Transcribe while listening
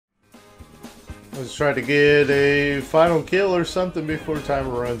Let's try to get a final kill or something before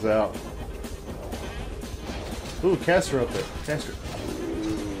timer runs out. Ooh, caster up there. Caster.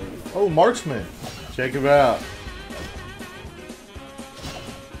 Oh, marksman. Check him out.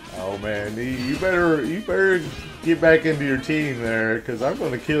 Oh man, you better get back into your team there, because I'm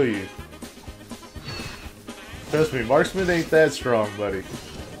gonna kill you. Trust me, marksman ain't that strong, buddy.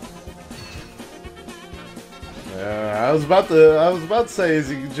 I was about to say, is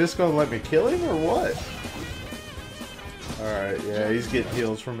he just gonna let me kill him or what? Alright, yeah, he's getting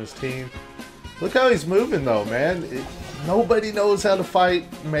heals from his team. Look how he's moving though, man. Nobody knows how to fight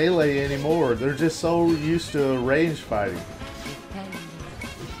melee anymore. They're just so used to range fighting.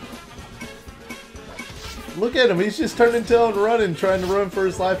 Look at him, he's just turning tail and running, trying to run for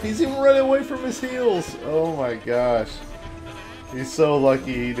his life. He's even running away from his heals. Oh my gosh. He's so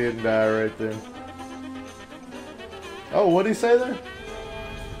lucky he didn't die right there. Oh, what'd he say there?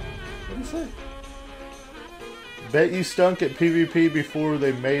 What'd he say? Bet you stunk at PvP before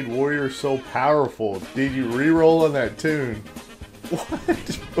they made warriors so powerful. Did you reroll on that tune?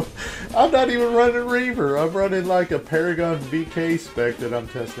 What? I'm not even running Reaver. I'm running like a Paragon VK spec that I'm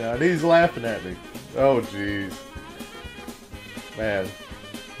testing out. And he's laughing at me. Oh, jeez. Man.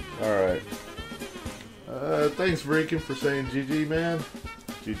 Alright. Thanks, Vreakin, for saying GG, man.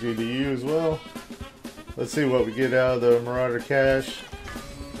 GG to you as well. Let's see what we get out of the Marauder cash.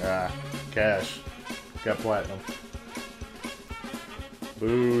 Ah, cash. Got platinum.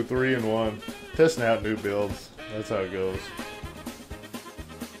 Boo, 3 and 1. Testing out new builds. That's how it goes.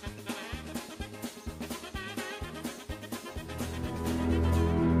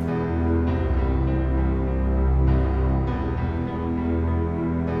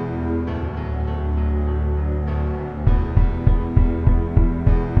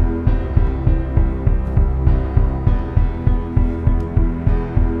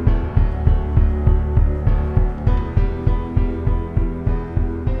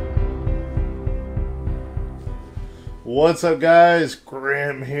 What's up, guys?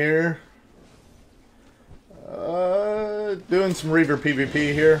 Grim here. Doing some Reaver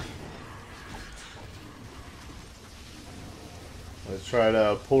PvP here. Let's try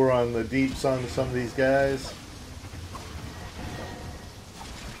to pour on the deeps on some of these guys.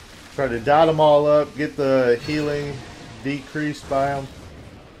 Try to dot them all up, get the healing decreased by them.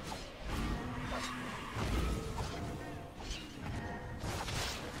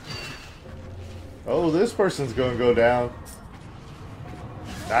 Oh, this person's gonna go down.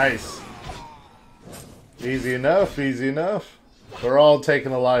 Nice. Easy enough, easy enough. They're all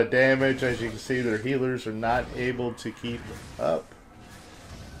taking a lot of damage. As you can see, their healers are not able to keep up.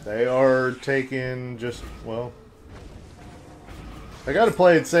 They are taking just, well, I gotta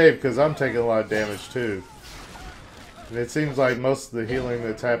play it safe because I'm taking a lot of damage too. And it seems like most of the healing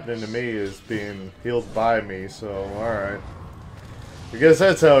that's happening to me is being healed by me, so alright. I guess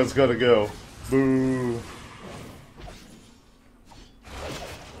that's how it's gonna go. Boo.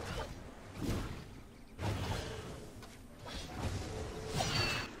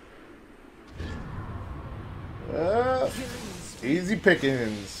 Easy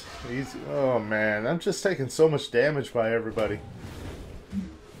pickings. Easy. Oh man, I'm just taking so much damage by everybody.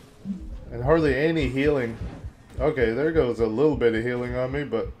 And hardly any healing. Okay, there goes a little bit of healing on me,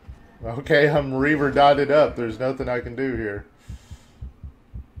 but okay, I'm Reaver dotted up. There's nothing I can do here.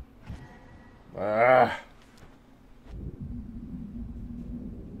 Ah.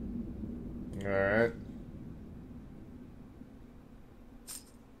 Alright.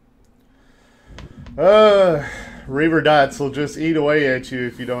 Reaver dots will just eat away at you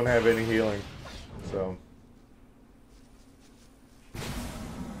if you don't have any healing. So.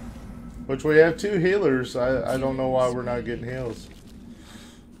 Which we have 2 healers. I don't know why we're not getting heals.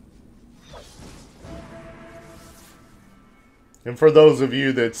 And for those of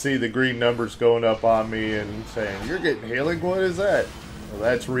you that see the green numbers going up on me and saying, you're getting healing, what is that? Well,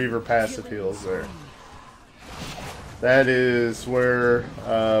 that's Reaver passive heals there. That is where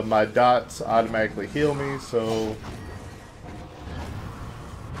my dots automatically heal me, so...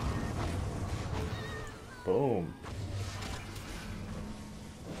 Boom.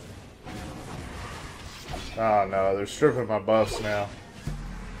 Oh no, they're stripping my buffs now.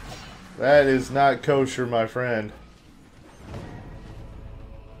 That is not kosher, my friend.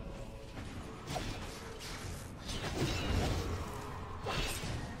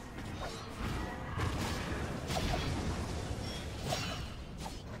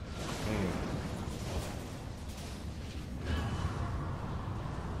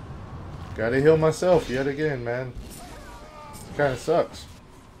 Gotta heal myself yet again, man. Kinda sucks.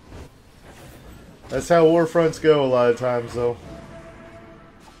 That's how war fronts go a lot of times, though.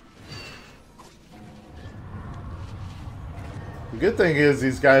 good thing is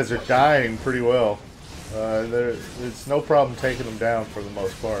these guys are dying pretty well. It's no problem taking them down for the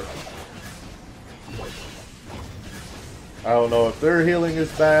most part. I don't know if their healing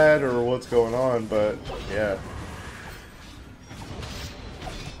is bad or what's going on, but yeah.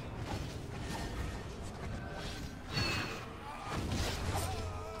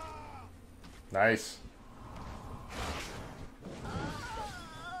 Nice.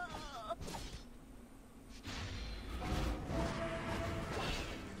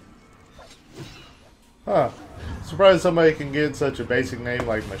 Huh. Surprised somebody can get such a basic name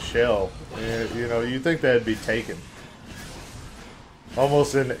like Michelle. You know, you think that'd be taken.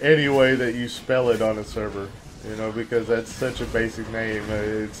 Almost in any way that you spell it on a server. You know, because that's such a basic name.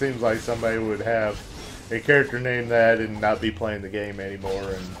 It seems like somebody would have a character named that and not be playing the game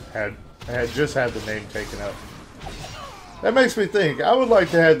anymore and had just had the name taken up. That makes me think, I would like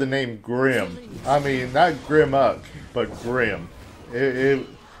to have the name Grim. I mean, not Grimuk, but Grim.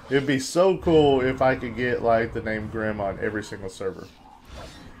 It'd be so cool if I could get like the name Grim on every single server.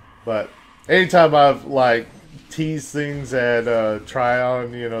 But anytime I've like teased things at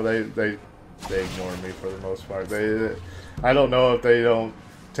Tryon, you know, they ignore me for the most part. I don't know if they don't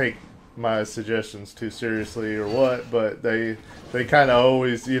take my suggestions too seriously or what, but they kind of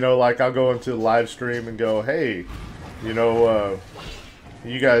always, you know, like I'll go into the live stream and go, hey, you know,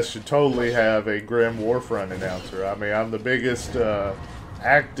 you guys should totally have a Grim Warfront announcer. I mean, I'm the biggest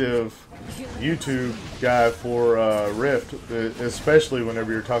active YouTube guy for Rift, especially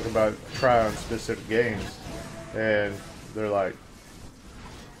whenever you're talking about Tryon specific games. And they're like,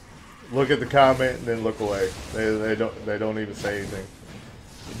 look at the comment and then look away. They don't even say anything.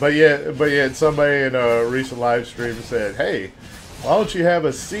 But yet somebody in a recent live stream said, hey, why don't you have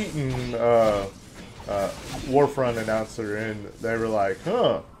a Seaton Warfront announcer? And they were like,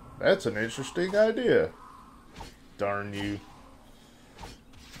 huh, that's an interesting idea. Darn you.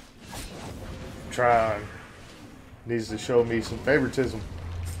 Tryon needs to show me some favoritism.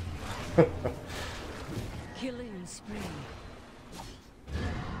 Killing spree.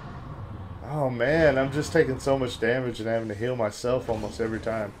 Oh man, I'm just taking so much damage and having to heal myself almost every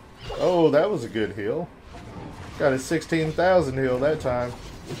time. Oh, that was a good heal. Got a 16,000 heal that time.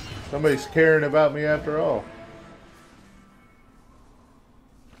 Somebody's caring about me after all.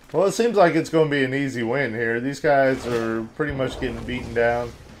 Well, it seems like it's going to be an easy win here. These guys are pretty much getting beaten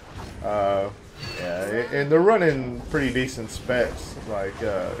down. Yeah, and they're running pretty decent specs. Like,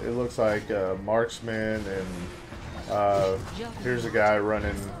 it looks like Marksman, and here's a guy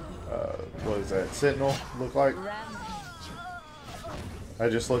running, what is that, Sentinel, look like? I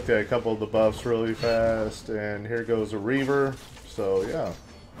just looked at a couple of the buffs really fast, and here goes a Reaver. So, yeah.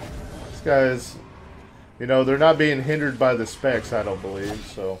 These guys, you know, they're not being hindered by the specs, I don't believe,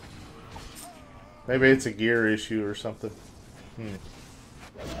 so. Maybe it's a gear issue or something.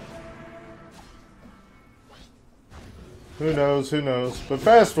 Who knows, who knows. But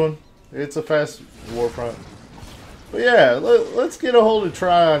fast one. It's a fast Warfront. But yeah, let's get a hold of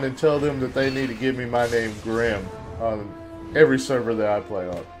Tryon and tell them that they need to give me my name Grim on every server that I play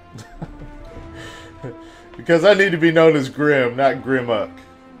on. Because I need to be known as Grim, not Grimuk.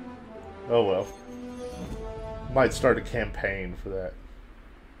 Oh well. Might start a campaign for that.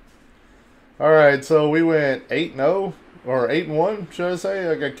 Alright, so we went 8-0, or 8-1, should I say?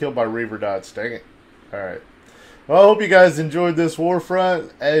 I got killed by Reaver dots, dang it. Alright. Well, I hope you guys enjoyed this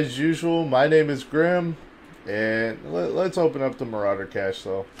Warfront. As usual, my name is Grim. And let's open up the Marauder cache,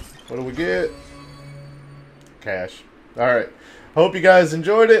 though. What do we get? Cash. Alright. Hope you guys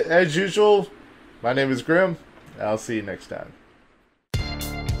enjoyed it. As usual, my name is Grim. I'll see you next time.